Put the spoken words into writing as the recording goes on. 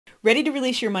Ready to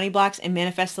release your money blocks and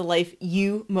manifest the life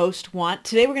you most want?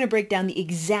 Today we're going to break down the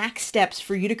exact steps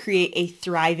for you to create a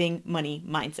thriving money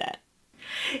mindset.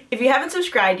 If you haven't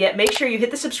subscribed yet, make sure you hit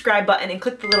the subscribe button and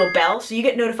click the little bell so you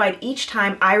get notified each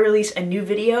time I release a new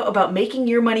video about making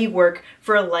your money work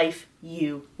for a life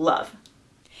you love.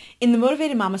 In the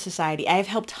Motivated Mama Society, I have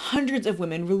helped hundreds of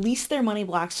women release their money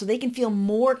blocks so they can feel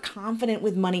more confident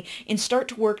with money and start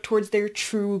to work towards their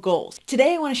true goals.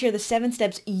 Today, I want to share the 7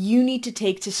 steps you need to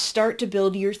take to start to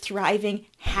build your thriving,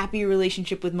 happy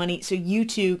relationship with money so you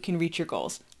too can reach your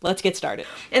goals. Let's get started.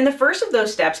 And the first of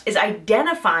those steps is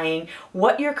identifying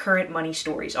what your current money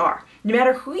stories are. No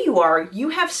matter who you are, you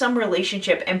have some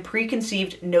relationship and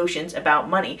preconceived notions about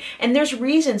money. And there's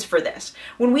reasons for this.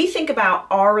 When we think about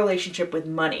our relationship with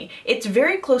money, it's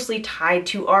very closely tied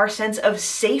to our sense of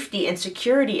safety and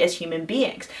security as human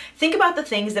beings. Think about the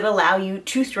things that allow you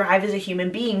to thrive as a human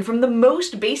being, from the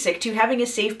most basic to having a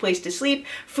safe place to sleep,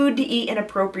 food to eat, and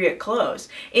appropriate clothes.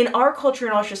 In our culture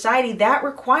and our society, that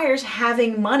requires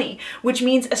having money, which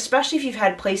means, especially if you've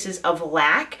had places of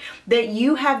lack, that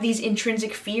you have these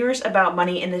intrinsic fears about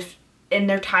money and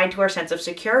they're tied to our sense of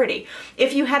security.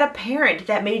 If you had a parent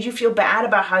that made you feel bad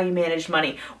about how you managed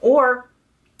money, or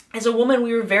as a woman,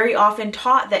 we were very often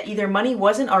taught that either money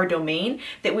wasn't our domain,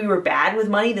 that we were bad with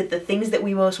money, that the things that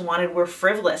we most wanted were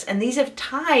frivolous. And these have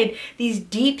tied these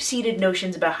deep-seated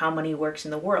notions about how money works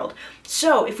in the world.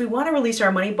 So if we want to release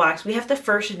our money blocks, we have to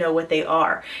first know what they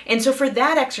are. And so for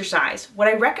that exercise, what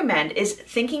I recommend is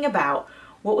thinking about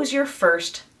what was your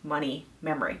first money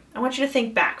memory. I want you to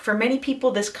think back. For many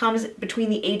people, this comes between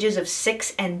the ages of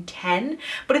 6 and 10,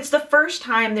 but it's the first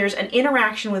time there's an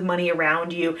interaction with money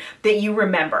around you that you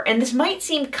remember. And this might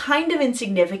seem kind of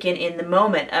insignificant in the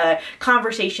moment, a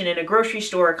conversation in a grocery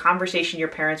store, a conversation your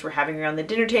parents were having around the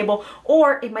dinner table,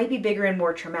 or it might be bigger and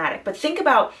more traumatic. But think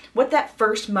about what that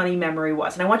first money memory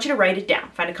was. And I want you to write it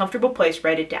down. Find a comfortable place,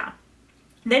 write it down.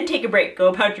 Then take a break, go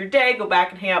about your day, go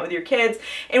back and hang out with your kids,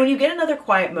 and when you get another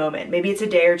quiet moment, maybe it's a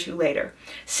day or two later,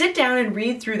 sit down and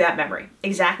read through that memory,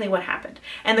 exactly what happened.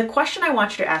 And the question I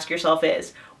want you to ask yourself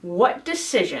is, what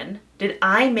decision did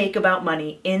I make about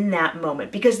money in that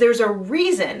moment? Because there's a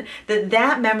reason that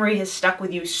that memory has stuck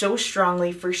with you so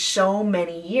strongly for so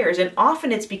many years. And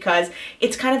often it's because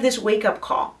it's kind of this wake-up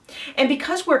call. And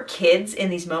because we're kids in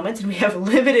these moments and we have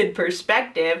limited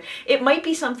perspective, it might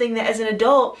be something that as an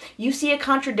adult you see a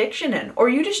contradiction in, or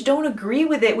you just don't agree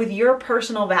with it with your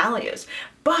personal values.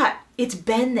 But it's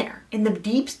been there in the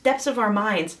deep depths of our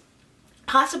minds,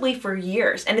 possibly for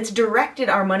years, and it's directed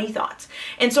our money thoughts.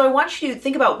 And so I want you to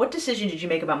think about, what decision did you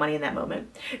make about money in that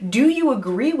moment? Do you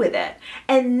agree with it?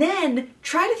 And then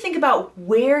try to think about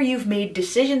where you've made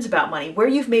decisions about money, where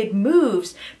you've made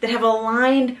moves that have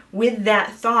aligned with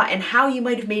that thought, and how you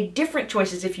might have made different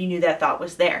choices if you knew that thought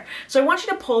was there. So I want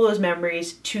you to pull those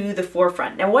memories to the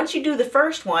forefront. Now, once you do the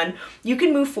first one, you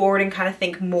can move forward and kind of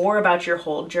think more about your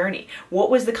whole journey. What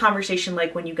was the conversation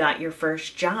like when you got your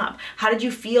first job? How did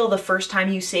you feel the first time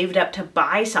you saved up to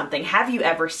buy something? Have you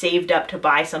ever saved up to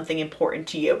buy something important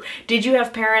to you? Did you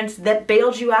have parents that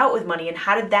bailed you out with money, and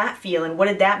how did that feel, and what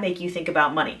did that make you think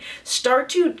about money? Start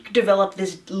to develop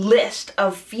this list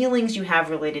of feelings you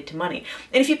have related to money.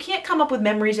 And if you can't come up with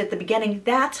memories at the beginning,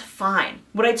 that's fine.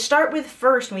 What I'd start with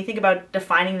first when we think about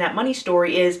defining that money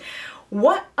story is,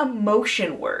 what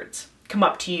emotion words come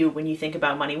up to you when you think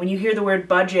about money? When you hear the word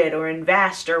budget or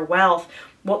invest or wealth,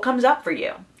 what comes up for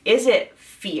you? Is it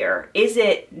fear? Is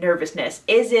it nervousness?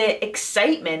 Is it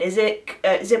excitement? Is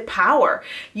it power?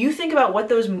 You think about what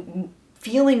those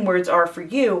feeling words are for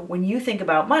you when you think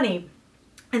about money,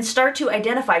 and start to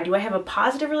identify, do I have a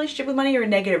positive relationship with money or a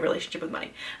negative relationship with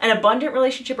money? An abundant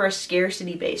relationship or a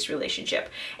scarcity-based relationship?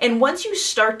 And once you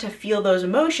start to feel those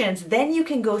emotions, then you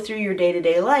can go through your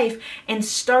day-to-day life and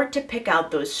start to pick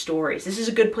out those stories. This is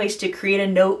a good place to create a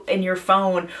note in your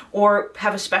phone, or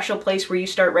have a special place where you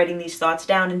start writing these thoughts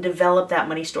down and develop that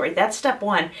money story. That's step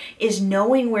 1, is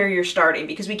knowing where you're starting,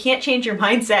 because we can't change your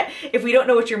mindset if we don't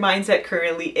know what your mindset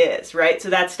currently is, right? So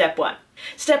that's step 1.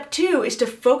 Step 2 is to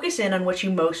focus in on what you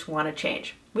most want to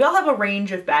change. We all have a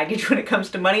range of baggage when it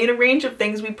comes to money, and a range of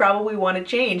things we probably want to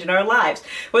change in our lives,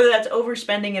 whether that's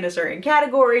overspending in a certain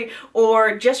category,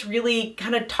 or just really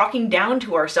kind of talking down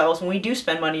to ourselves when we do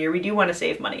spend money or we do want to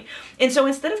save money. And so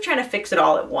instead of trying to fix it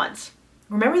all at once,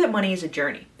 remember that money is a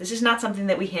journey. This is not something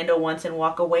that we handle once and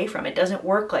walk away from. It doesn't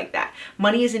work like that.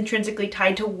 Money is intrinsically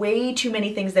tied to way too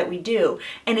many things that we do.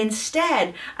 And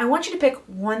instead, I want you to pick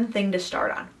one thing to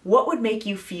start on. What would make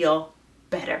you feel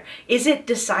better? Is it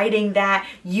deciding that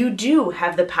you do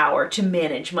have the power to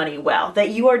manage money well, that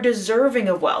you are deserving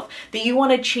of wealth, that you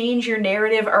want to change your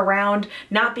narrative around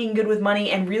not being good with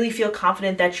money and really feel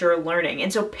confident that you're learning?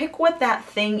 And so pick what that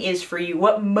thing is for you,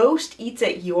 what most eats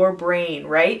at your brain,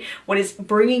 right? What is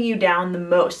bringing you down the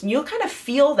most. And you'll kind of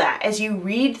feel that as you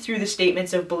read through the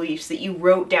statements of beliefs that you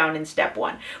wrote down in step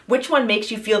 1. Which one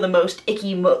makes you feel the most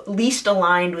icky, least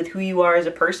aligned with who you are as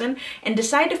a person, and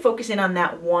decide to focus in on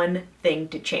that one thing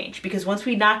to change. Because once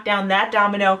we knock down that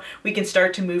domino, we can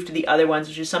start to move to the other ones,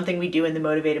 which is something we do in the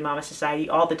Motivated Mama Society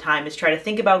all the time, is try to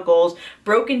think about goals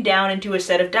broken down into a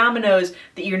set of dominoes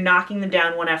that you're knocking them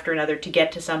down one after another to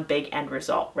get to some big end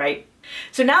result, right?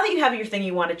 So now that you have your thing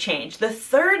you want to change, the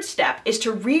third step is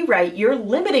to rewrite your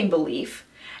limiting belief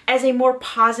as a more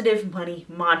positive money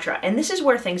mantra. And this is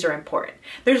where things are important.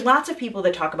 There's lots of people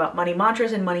that talk about money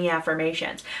mantras and money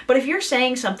affirmations. But if you're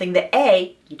saying something that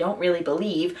A, you don't really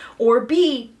believe, or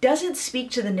B, doesn't speak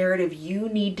to the narrative you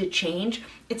need to change,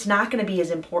 it's not going to be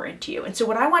as important to you. And so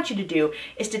what I want you to do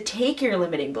is to take your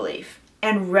limiting belief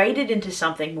and write it into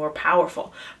something more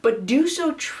powerful, but do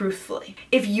so truthfully.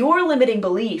 If your limiting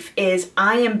belief is,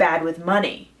 I am bad with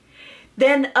money,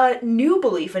 then a new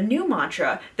belief, a new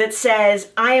mantra that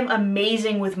says, I am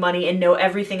amazing with money and know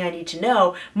everything I need to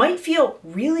know, might feel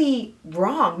really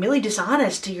wrong, really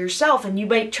dishonest to yourself. And you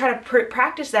might try to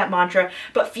practice that mantra,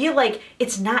 but feel like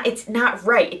it's not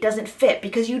right. It doesn't fit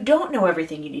because you don't know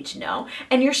everything you need to know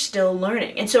and you're still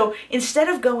learning. And so instead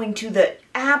of going to the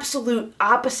absolute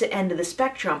opposite end of the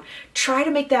spectrum, try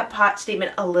to make that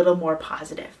statement a little more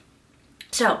positive.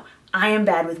 So, I am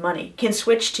bad with money can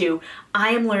switch to, I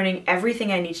am learning everything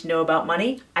I need to know about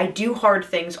money. I do hard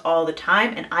things all the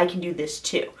time and I can do this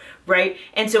too, right?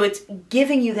 And so it's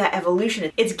giving you that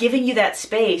evolution. It's giving you that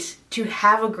space to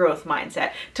have a growth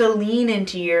mindset, to lean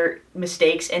into your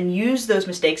mistakes and use those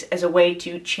mistakes as a way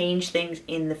to change things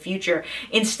in the future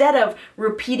instead of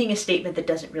repeating a statement that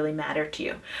doesn't really matter to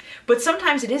you. But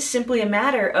sometimes it is simply a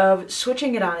matter of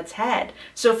switching it on its head.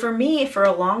 So for me, for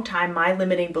a long time, my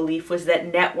limiting belief was that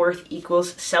net worth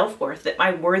equals self-worth, that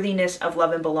my worthiness of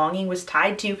love and belonging was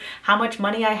tied to how much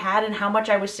money I had and how much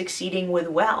I was succeeding with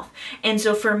wealth. And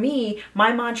so for me,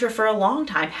 my mantra for a long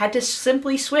time had to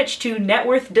simply switch to net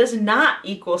worth does not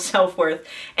equal self-worth.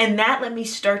 And that let me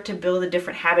start to build a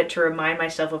different habit to remind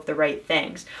myself of the right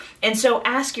things. And so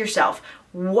ask yourself,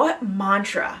 what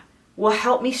mantra will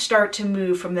help me start to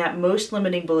move from that most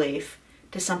limiting belief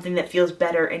to something that feels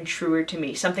better and truer to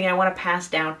me, something I want to pass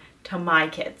down to my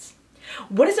kids?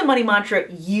 What is a money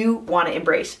mantra you want to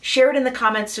embrace? Share it in the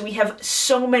comments so we have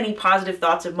so many positive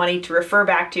thoughts of money to refer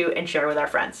back to and share with our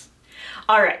friends.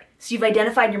 All right, so you've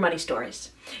identified your money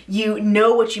stories. You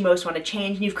know what you most want to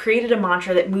change, and you've created a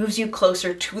mantra that moves you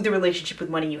closer to the relationship with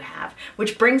money you have,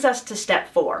 which brings us to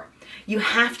step 4. You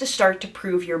have to start to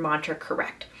prove your mantra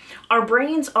correct. Our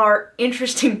brains are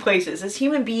interesting places. As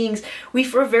human beings, we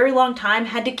for a very long time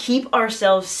had to keep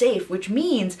ourselves safe, which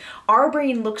means our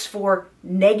brain looks for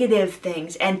negative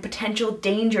things and potential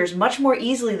dangers much more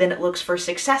easily than it looks for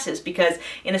successes, because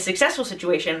in a successful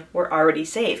situation, we're already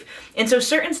safe. And so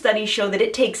certain studies show that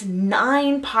it takes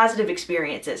 9 positive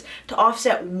experiences to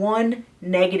offset 1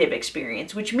 negative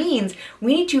experience, which means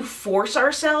we need to force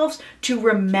ourselves to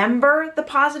remember the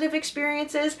positive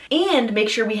experiences and make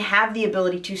sure we have the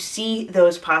ability to see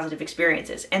those positive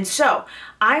experiences. And so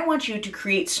I want you to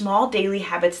create small daily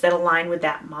habits that align with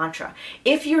that mantra.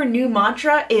 If your new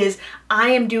mantra is, I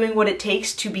am doing what it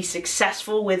takes to be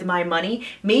successful with my money,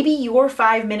 maybe your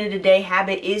 5-minute a day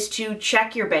habit is to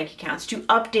check your bank accounts, to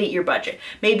update your budget.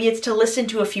 Maybe it's to listen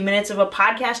to a few minutes of a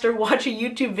podcast or watch a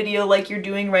YouTube video like you're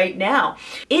doing right now.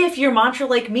 If your mantra,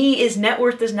 like me, is net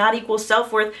worth does not equal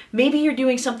self-worth, maybe you're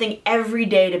doing something every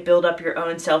day to build up your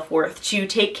own self-worth, to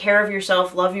take care of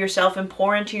yourself, love yourself, and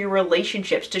pour into your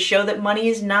relationships to show that money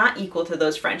is not equal to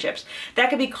those friendships. That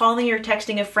could be calling or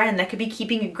texting a friend. That could be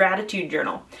keeping a gratitude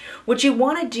journal. What you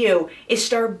want to do is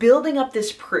start building up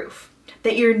this proof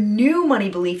that your new money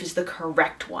belief is the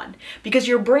correct one, because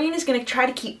your brain is going to try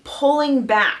to keep pulling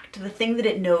back to the thing that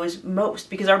it knows most,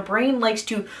 because our brain likes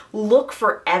to look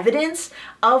for evidence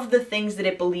of the things that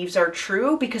it believes are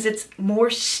true because it's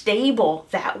more stable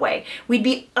that way. We'd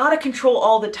be out of control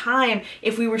all the time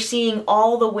if we were seeing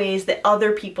all the ways that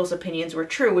other people's opinions were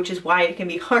true, which is why it can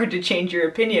be hard to change your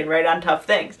opinion, right, on tough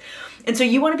things. And so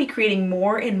you want to be creating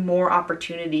more and more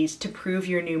opportunities to prove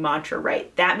your new mantra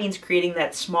right. That means creating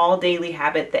that small daily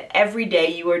habit that every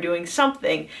day you are doing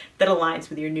something that aligns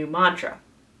with your new mantra.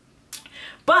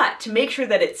 But to make sure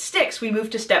that it sticks, we move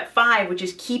to step 5, which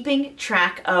is keeping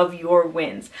track of your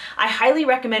wins. I highly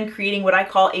recommend creating what I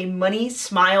call a money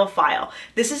smile file.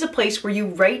 This is a place where you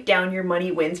write down your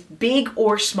money wins, big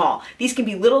or small. These can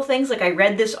be little things like I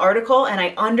read this article and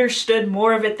I understood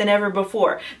more of it than ever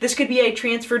before. This could be I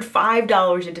transferred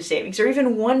 $5 into savings or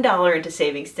even $1 into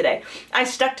savings today. I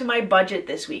stuck to my budget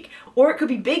this week. Or it could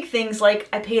be big things like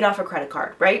I paid off a credit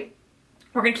card, right?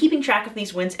 We're going to keeping track of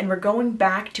these wins and we're going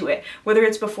back to it, whether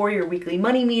it's before your weekly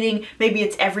money meeting, maybe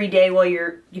it's every day while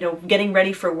you're, getting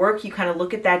ready for work, you kind of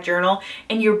look at that journal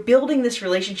and you're building this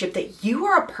relationship that you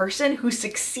are a person who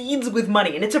succeeds with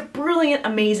money. And it's a brilliant,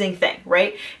 amazing thing,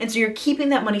 right? And so you're keeping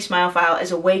that money smile file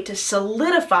as a way to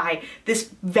solidify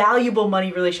this valuable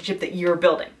money relationship that you're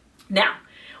building. Now,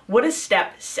 what is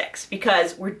step 6?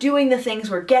 Because we're doing the things,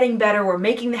 we're getting better, we're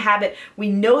making the habit, we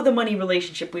know the money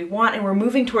relationship we want, and we're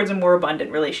moving towards a more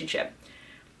abundant relationship.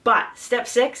 But step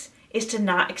 6 is to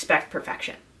not expect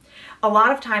perfection. A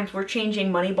lot of times we're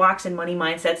changing money blocks and money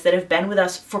mindsets that have been with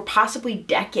us for possibly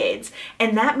decades,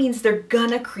 and that means they're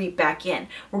gonna creep back in.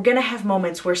 We're gonna have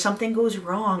moments where something goes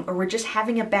wrong or we're just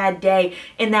having a bad day,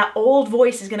 and that old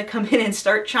voice is gonna come in and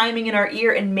start chiming in our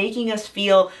ear and making us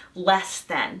feel less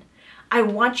than. I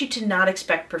want you to not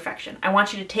expect perfection. I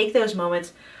want you to take those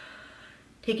moments,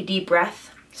 take a deep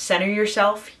breath, center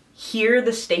yourself, hear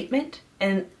the statement,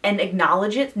 and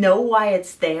acknowledge it, know why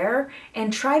it's there,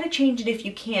 and try to change it if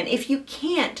you can. If you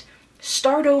can't,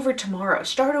 start over tomorrow,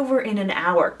 start over in an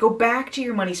hour, go back to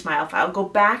your money smile file, go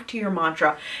back to your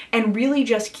mantra, and really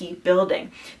just keep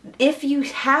building. If you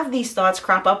have these thoughts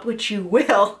crop up, which you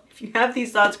will, you have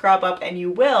these thoughts crop up, and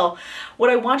you will, what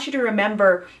I want you to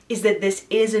remember is that this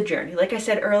is a journey. Like I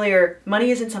said earlier, money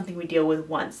isn't something we deal with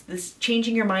once. This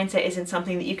changing your mindset isn't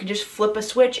something that you can just flip a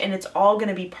switch and it's all going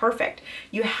to be perfect.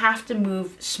 You have to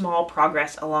move small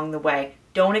progress along the way.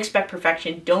 Don't expect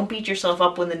perfection. Don't beat yourself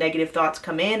up when the negative thoughts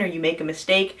come in or you make a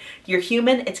mistake. You're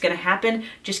human. It's going to happen.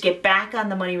 Just get back on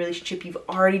the money relationship you've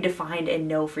already defined and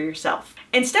know for yourself.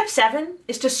 And step 7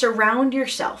 is to surround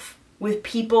yourself with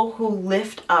people who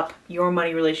lift up your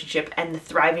money relationship and the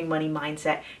thriving money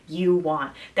mindset you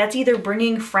want. That's either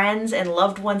bringing friends and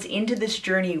loved ones into this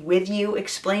journey with you,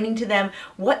 explaining to them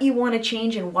what you want to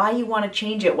change and why you want to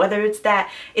change it, whether it's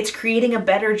that it's creating a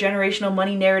better generational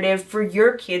money narrative for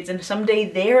your kids and someday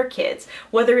their kids,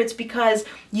 whether it's because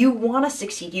you want to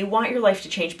succeed, you want your life to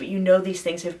change, but you know these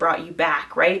things have brought you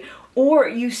back, right? Or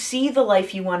you see the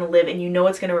life you want to live and you know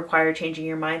it's going to require changing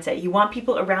your mindset. You want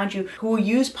people around you who will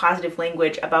use positive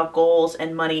language about goals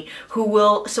and money, who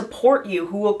will support you,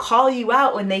 who will call you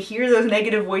out when they hear those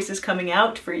negative voices coming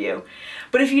out for you.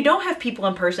 But if you don't have people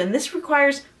in person, this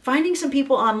requires finding some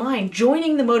people online,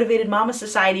 joining the Motivated Mama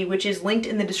Society, which is linked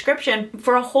in the description,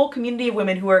 for a whole community of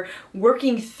women who are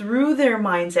working through their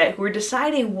mindset, who are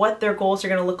deciding what their goals are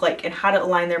going to look like and how to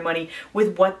align their money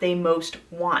with what they most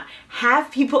want. Have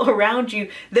people around you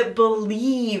that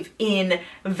believe in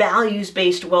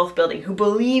values-based wealth building, who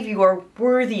believe you are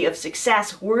worthy of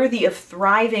success, worthy of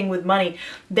thriving with money.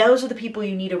 Those are the people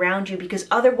you need around you, because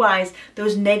otherwise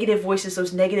those negative voices,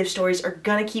 those negative stories are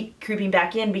going to keep creeping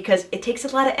back in, because it takes a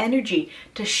lot of energy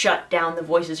to shut down the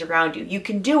voices around you. You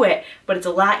can do it, but it's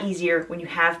a lot easier when you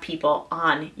have people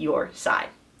on your side.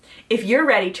 If you're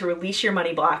ready to release your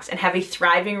money blocks and have a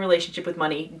thriving relationship with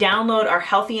money, download our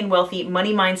Healthy and Wealthy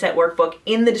Money Mindset Workbook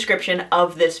in the description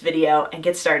of this video and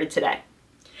get started today.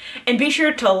 And be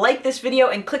sure to like this video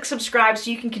and click subscribe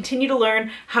so you can continue to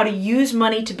learn how to use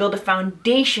money to build a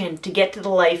foundation to get to the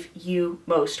life you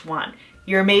most want.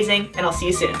 You're amazing, and I'll see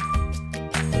you soon.